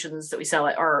locations that we sell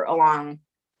at are along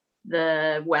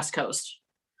the West Coast.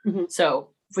 Mhm.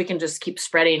 So if we can just keep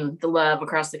spreading the love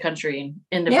across the country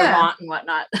into Yeah. Vermont and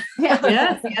whatnot,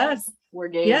 Yes. we're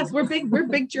game. Yes, we're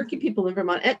big jerky people in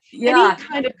Vermont. And Yeah. any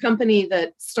kind of company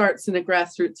that starts in a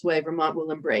grassroots way, Vermont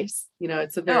will embrace. You know,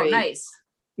 it's a Oh, very, nice.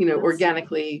 you know, That's-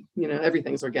 organically, you know,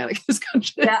 everything's organic in this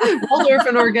country. Yeah. Waldorf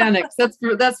and organics.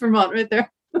 That's Vermont right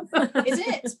there.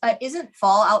 Isn't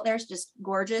fall out there just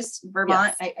gorgeous?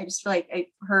 Vermont. I just feel like I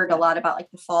heard a lot about like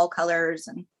the fall colors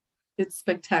and It's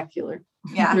spectacular.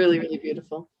 yeah. Really, really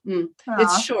beautiful. It's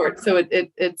Aw. short, so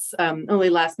it's only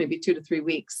lasts maybe 2 to 3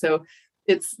 weeks. So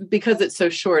it's because it's so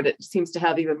short, it seems to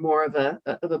have even more of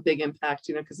a big impact,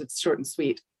 you know, because it's short and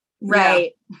sweet.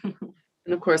 Right.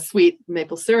 And of course, sweet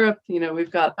maple syrup. You know,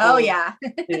 we've got Oh yeah.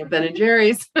 you know, Ben and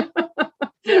Jerry's.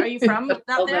 Are you from out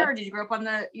All there, that. or did you grow up on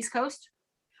the East Coast?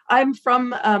 I'm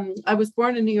from. I was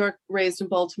born in New York, raised in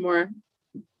Baltimore,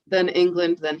 then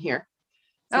England, then here.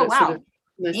 Oh, it's sort wow. of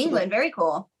nice little- England, very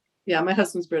cool. Yeah, my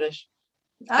husband's British.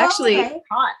 Oh, Actually, okay.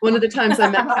 Hot. One of the times I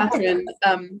met Catherine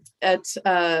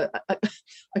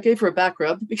I gave her a back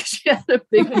rub because she had a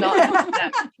big knot in her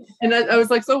neck. And I was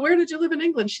like, so where did you live in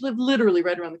England? She lived literally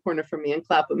right around the corner from me in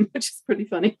Clapham, which is pretty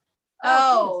funny.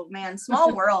 Oh man,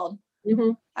 small world.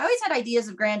 Mhm. I always had ideas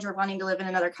of grandeur of wanting to live in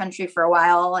another country for a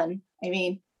while, and I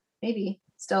mean, maybe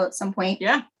still at some point.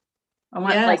 Yeah. I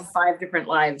want Yes. like 5 different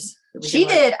lives. that we She can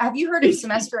live. did. Have you heard of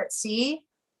Semester at Sea?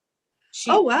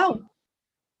 Oh, wow.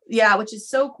 Yeah, which is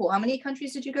so cool. How many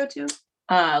countries did you go to?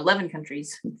 11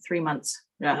 countries in 3 months.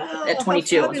 Yeah. Wow, At how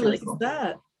 22, it was really fabulous cool. is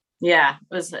that? Yeah.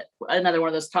 It was another one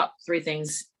of those top 3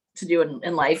 things to do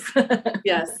in life.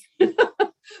 Yes.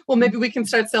 Well, maybe we can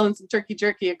start selling some turkey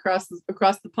jerky across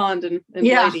the pond and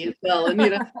Yeah. Lady as well. And, you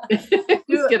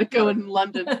know, get it going in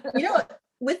London. You know,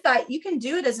 with that, you can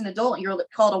do it as an adult. You're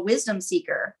called a wisdom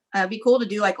seeker. It'd be cool to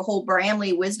do like a whole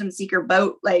Bramley wisdom seeker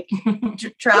boat, like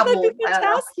travel. That'd be I don't know.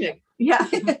 fantastic. Yeah.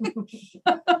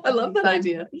 I love that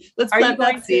idea. Let's Are you plant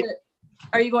going that seed. to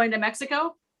Are you going to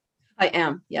Mexico? I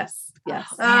am. Yes. Yes.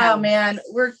 Oh man,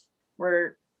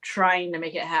 We're trying to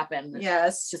make it happen. It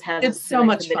yes. just hasn't It's so been a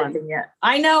much committed fun. thing yet.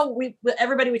 I know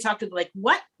everybody we talked to, they're like,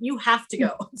 what? You have to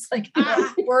go. It's like,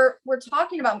 ah. We're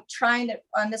talking about trying to,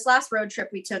 on this last road trip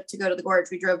we took to go to the gorge,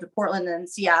 we drove to Portland and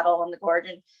Seattle and the gorge,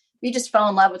 and we just fell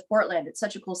in love with Portland. It's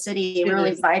such a cool city. We It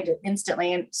really is. vibed it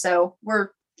instantly. And so we're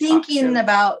thinking soon.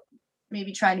 about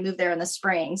maybe trying to move there in the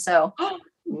spring. So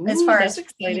as Ooh, far that's as,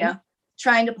 exciting. you know,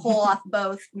 trying to pull off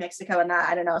both Mexico and that,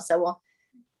 I don't know. So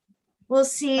we'll I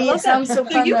see. love It that. sounds so So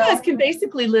fun. you guys though. can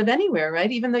basically live anywhere,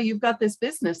 right? Even though you've got this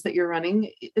business that you're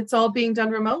running, it's all being done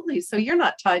remotely. So you're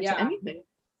not tied Yeah. to anything.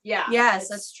 Yeah. Yes, it's-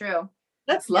 that's true.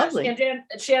 That's yeah, lovely. And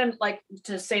Shannon, like,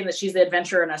 to saying that she's the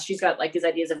adventurer in us, she's got like these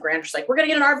ideas of grandeur. She's like, we're gonna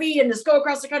get an RV and just go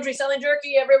across the country selling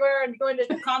jerky everywhere and going to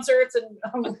concerts and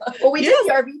Well, we Yes. did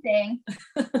the RV thing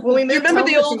when we You moved. remember home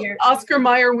the for 2 old years. Oscar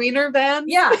Mayer Wiener van?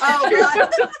 yeah. Oh,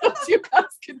 God. You guys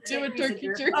could do a Piece of turkey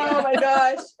jerky. jerky. Oh my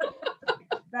gosh.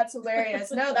 That's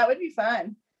hilarious. No, that would be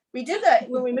fun. We did that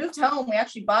when we moved home. We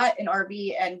actually bought an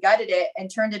RV and gutted it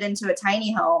and turned it into a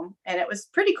tiny home. And it was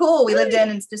pretty cool. We lived in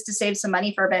and just to save some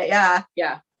money for a bit. Yeah.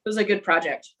 Yeah. It was a good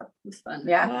project. It was fun.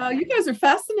 Yeah. Wow, you guys are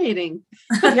fascinating.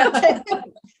 Yeah. You've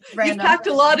Random. packed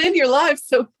a lot in your life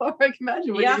so far. I can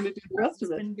imagine what Yeah. you're going to do the rest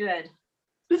It's of it. been good.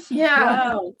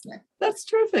 Yeah. Wow, that's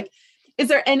terrific. Is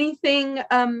there anything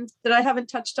that I haven't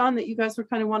touched on that you guys were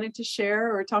kind of wanting to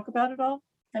share or talk about at all?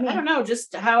 I I don't mean, know,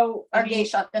 just how our gay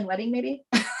shotgun wedding, maybe.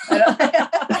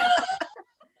 I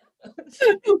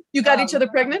You got each other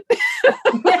pregnant?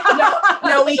 don't-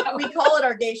 no, we call it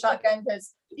our gay shotgun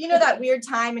because that weird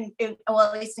time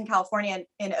well, at least in California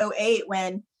in 2008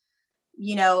 when,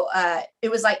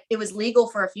 it was legal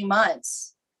for a few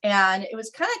months, and it was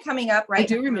kind of coming up right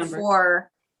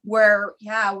before where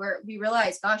we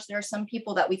realized, gosh, there are some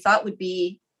people that we thought would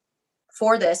be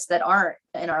for this that aren't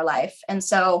in our life. And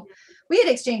so we had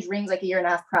exchanged rings like a year and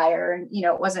a half prior, and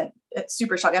it wasn't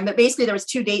super shocking, but basically there was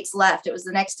 2 dates left. It was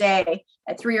the next day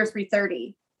at 3 or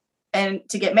 3:30 and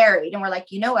to get married. And we're like,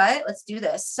 you know what, let's do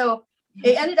this. So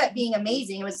it ended up being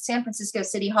amazing. It was at San Francisco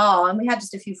City Hall, and we had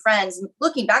just a few friends. And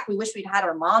looking back, we wish we'd had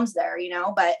our moms there,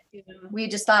 but we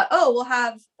just thought, oh, we'll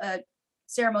have a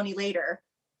ceremony later.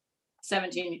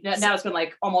 17. Now it's been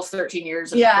like almost 13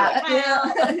 years. Yeah.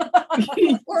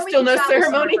 Or still no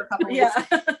ceremony. Yeah.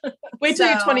 Wait till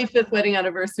your 25th wedding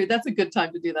anniversary. That's a good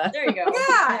time to do that. There you go.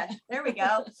 Yeah. There we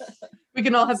go. We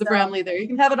can all have the Bramley there. You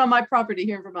can have it on my property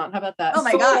here in Vermont. How about that? Oh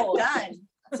my God, done.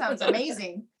 That sounds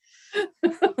amazing.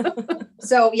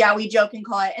 So yeah, we joke and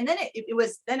call it. And then it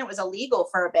was illegal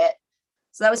for a bit.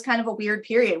 So that was kind of a weird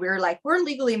period. We were like, we're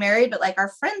legally married, but like our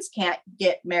friends can't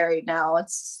get married now.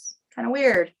 It's kind of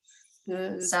weird.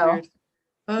 So weird.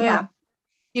 Yeah.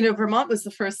 Vermont was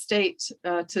the first state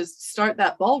to start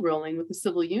that ball rolling with the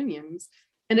civil unions.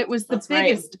 And it was the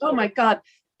biggest, right. Oh my God.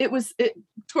 It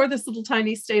tore this little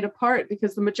tiny state apart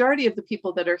because the majority of the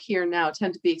people that are here now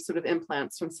tend to be sort of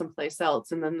implants from someplace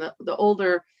else. And then the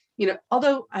older,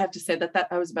 although I have to say that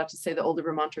I was about to say the older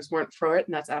Vermonters weren't for it,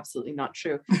 and that's absolutely not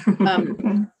true.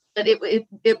 But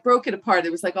it broke it apart.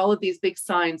 It was like all of these big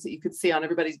signs that you could see on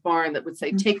everybody's barn that would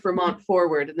say, take Vermont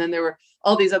forward. And then there were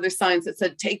all these other signs that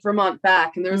said, take Vermont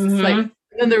back. And there was this and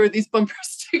then there were these bumper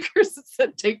stickers that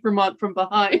said, take Vermont from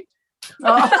behind.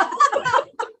 Oh.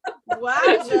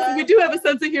 Wow. We do have a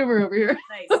sense of humor over here.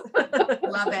 Nice.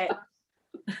 Love it.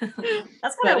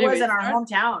 That's what it was in our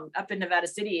hometown up in Nevada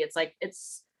City. It's like,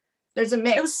 there's a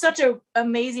mix. It was such an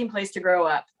amazing place to grow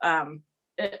up.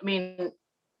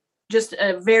 Just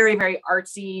a very, very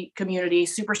artsy community,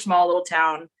 super small little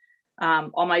town.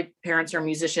 All my parents are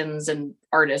musicians and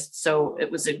artists. So it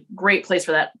was a great place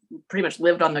for that. Pretty much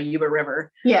lived on the Yuba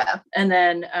River. Yeah. And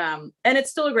then, and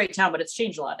it's still a great town, but it's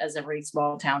changed a lot, as every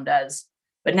small town does.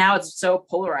 But now it's so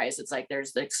polarized. It's like,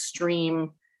 there's the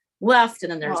extreme left,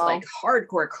 and then there's like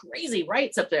hardcore crazy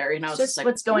rights up there. It's just like,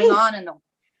 what's going on in the,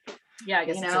 I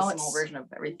guess it's a small version of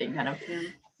everything kind of.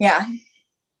 Yeah.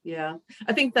 Yeah,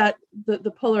 I think that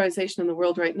the polarization in the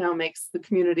world right now makes the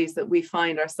communities that we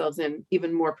find ourselves in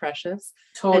even more precious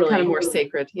and kind of more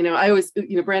sacred. I always,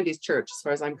 Brandy's church, as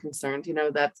far as I'm concerned,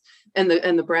 that's and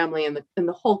the Bramley and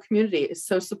the whole community is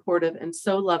so supportive and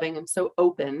so loving and so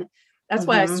open. That's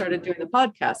why I started doing the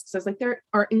podcast, because I was like, there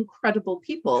are incredible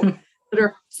people that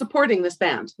are supporting this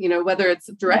band, whether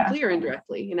it's directly or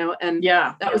indirectly, and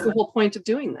that was the whole point of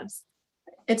doing this.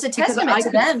 It's a testament to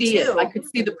them too. I could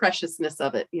see the preciousness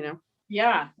of it,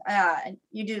 Yeah. And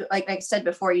you do, like I said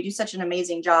before, you do such an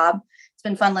amazing job. It's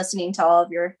been fun listening to all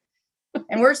of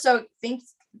and we're so thank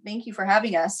you for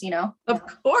having us, Of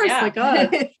course, my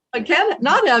God. I can't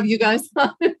not have you guys.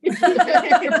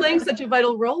 You're playing such a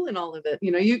vital role in all of it.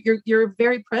 You're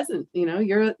very present.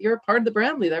 You're a part of the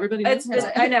Bramley that everybody knows.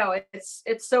 I know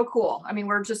it's so cool. I mean,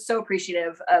 we're just so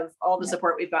appreciative of all the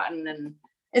support we've gotten, and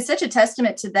it's such a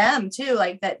testament to them too.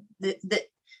 Like that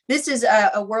this is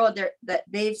a world that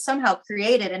they've somehow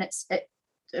created, and it's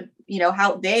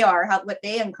how they are, what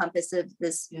they encompass of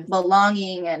this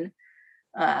belonging and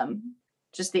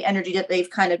just the energy that they've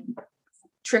kind of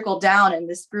trickled down in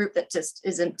this group that just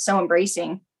isn't so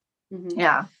embracing.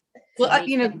 Yeah. Well,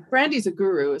 Brandy's a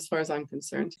guru as far as I'm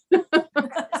concerned.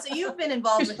 So you've been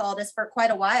involved with all this for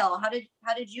quite a while. How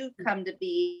did you come to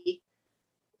be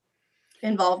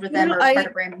involved with them or part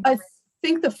of Brandy? I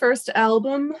think the first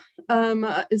album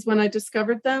is when I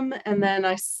discovered them, and then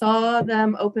I saw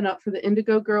them open up for the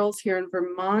Indigo Girls here in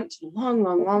Vermont.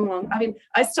 Long. I mean,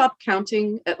 I stopped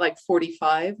counting at like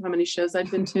 45 how many shows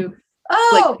I'd been to.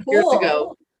 Cool. Years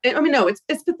ago. I mean, no,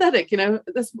 it's pathetic.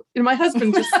 My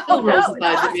husband just still rolls his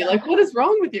eyes at me like, what is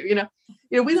wrong with you?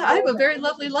 I have a very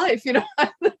lovely life.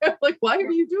 Like, why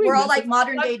are you doing? We're all this? like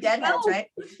modern day deadheads, right?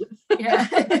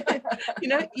 Yeah.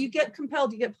 You get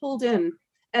compelled, you get pulled in,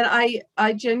 and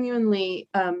I genuinely,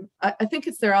 I think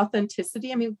it's their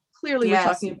authenticity. I mean, clearly we're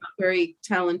talking about very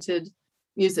talented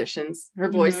musicians. Her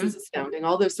voice is astounding,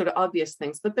 all those sort of obvious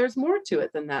things, but there's more to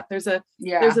it than that. There's a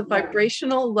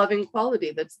vibrational, loving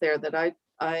quality that's there that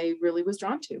I really was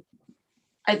drawn to.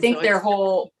 I think their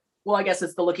whole, I guess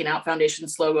it's the Looking Out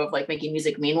Foundation's slogan of like making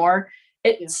music mean more.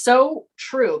 It's so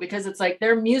true, because it's like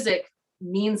their music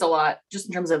means a lot just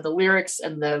in terms of the lyrics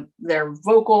and their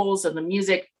vocals and the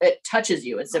music. It touches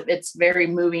you. It's very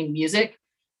moving music,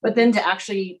 but then to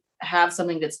actually have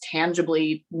something that's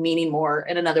tangibly meaning more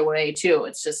in another way too.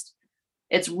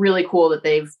 It's really cool that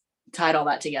they've tied all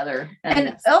that together.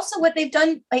 And also what they've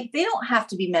done, like they don't have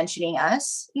to be mentioning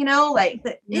us, like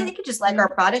they could just like our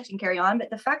product and carry on. But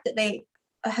the fact that they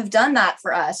have done that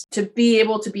for us, to be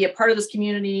able to be a part of this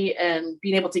community and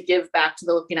being able to give back to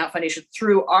the Looking Out Foundation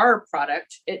through our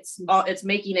product, it's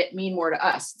making it mean more to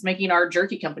us. It's making our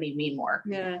jerky company mean more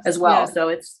as well.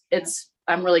 So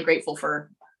I'm really grateful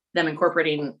for them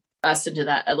incorporating us into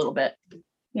that a little bit.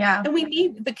 Yeah. And we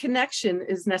need, the connection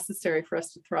is necessary for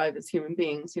us to thrive as human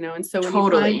beings, and so when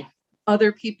Totally. you find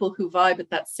other people who vibe at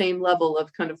that same level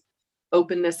of kind of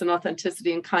openness and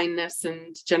authenticity and kindness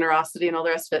and generosity and all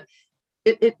the rest of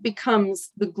it, it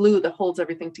becomes the glue that holds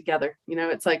everything together.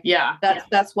 It's like,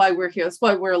 that's why we're here. That's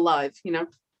why we're alive, and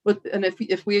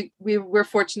if we're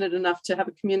fortunate enough to have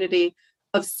a community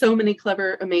of so many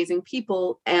clever, amazing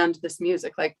people and this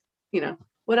music, like,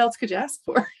 what else could you ask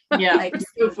for? Yeah. Like,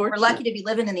 we're lucky to be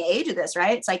living in the age of this,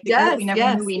 right? It's like the good we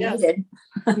never knew we needed.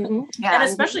 Mhm. And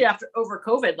especially over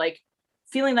COVID, like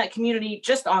feeling that community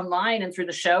just online and through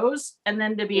the shows, and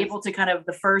then to be able to kind of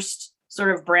the first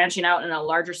sort of branching out in a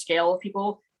larger scale of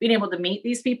people being able to meet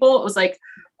these people. It was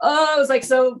like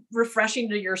so refreshing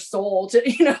to your soul to,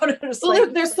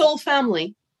 Their soul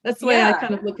family. That's the way I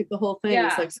kind of look at the whole thing.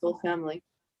 It's like soul family.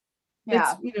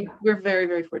 Yeah. We're very,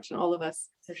 very fortunate, all of us.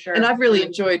 For sure. And I've really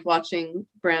enjoyed watching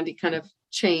Brandy kind of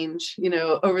change,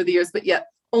 over the years, but yet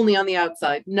only on the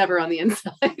outside, never on the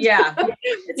inside. Yeah.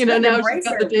 Now she's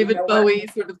got the David Bowie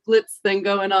sort of glitz thing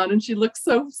going on, and she looks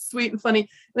so sweet and funny. And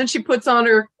then she puts on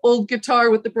her old guitar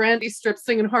with the Brandy strip,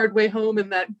 singing "Hard Way Home"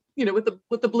 and that,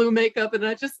 with the blue makeup, and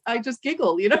I just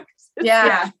giggle,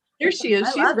 Yeah. Here she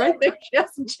is. She's right there. She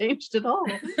hasn't changed at all.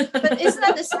 But isn't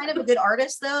that the sign of a good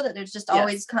artist, though? That there's just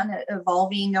always kind of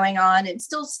evolving going on and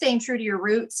still staying true to your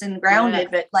roots and grounded,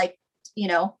 but like,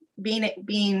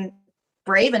 being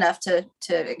brave enough to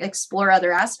explore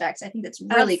other aspects. I think that's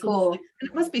really cool. And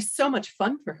it must be so much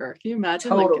fun for her. Can you imagine?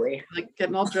 Totally. Like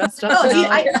getting all dressed up.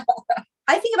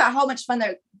 I think about how much fun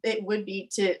it would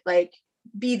be to like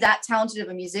be that talented of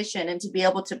a musician and to be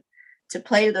able to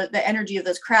play the energy of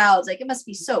those crowds. Like it must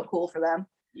be so cool for them.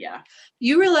 Yeah.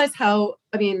 You realize how,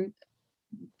 the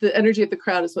energy of the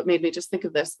crowd is what made me just think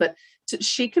of this, but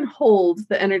she can hold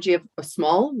the energy of a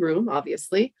small room,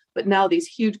 obviously, but now these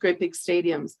huge, great big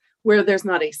stadiums where there's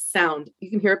not a sound. You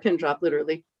can hear a pin drop,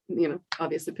 literally,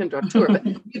 obviously pin drop tour, but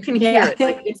you can hear it.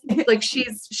 Like, it's like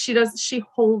she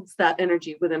holds that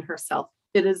energy within herself.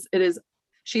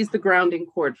 She's the grounding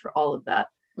cord for all of that.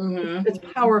 Mm-hmm. It's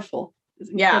powerful.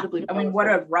 Incredibly powerful. What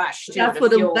a rush. Too, that's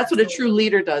what a true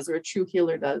leader does, or a true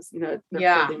healer does. They're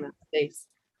holding that space.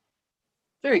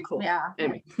 Very cool. Yeah.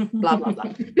 Anyway, blah blah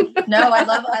blah. No, I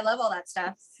love all that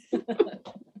stuff.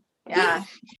 Yeah.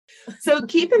 So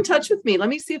keep in touch with me. Let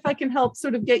me see if I can help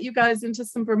sort of get you guys into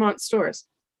some Vermont stores.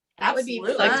 That would be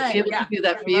fun. I'd like to be able to do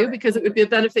that for you, because it would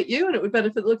benefit you and it would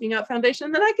benefit the Looking Out Foundation,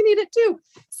 and then I can eat it too.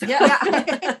 So,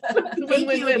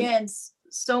 Thank you again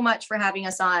so much for having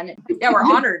us on. Yeah, we're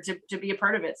honored to be a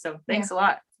part of it. So thanks a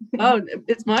lot. Oh,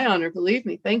 it's my honor. Believe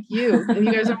me. Thank you. And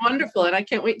you guys are wonderful. And I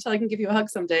can't wait until I can give you a hug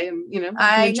someday. And,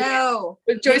 I know.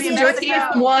 Enjoy some jerky,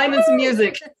 some wine, and some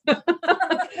music.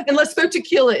 And let's throw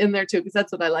tequila in there too, because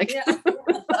that's what I like. Yeah.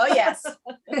 Oh, yes.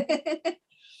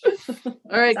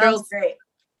 All right, girls. Great.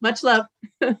 Much love.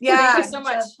 Yeah. Thank you so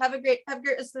much. Have a great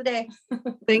rest of the day.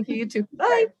 Thank you. You too.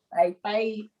 Bye. Bye.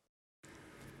 Bye.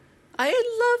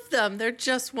 I love them. They're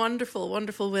just wonderful,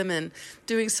 wonderful women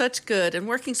doing such good and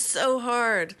working so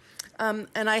hard.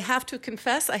 And I have to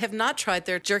confess, I have not tried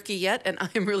their jerky yet, and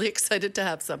I'm really excited to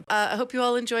have some. I hope you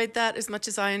all enjoyed that as much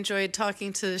as I enjoyed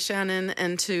talking to Shannon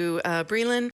and to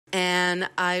Breland. And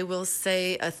I will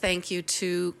say a thank you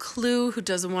to Clue, who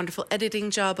does a wonderful editing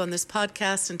job on this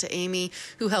podcast, and to Amy,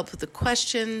 who helped with the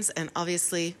questions. And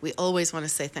obviously, we always want to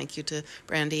say thank you to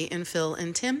Brandy and Phil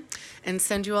and Tim, and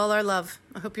send you all our love.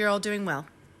 I hope you're all doing well.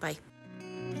 Bye.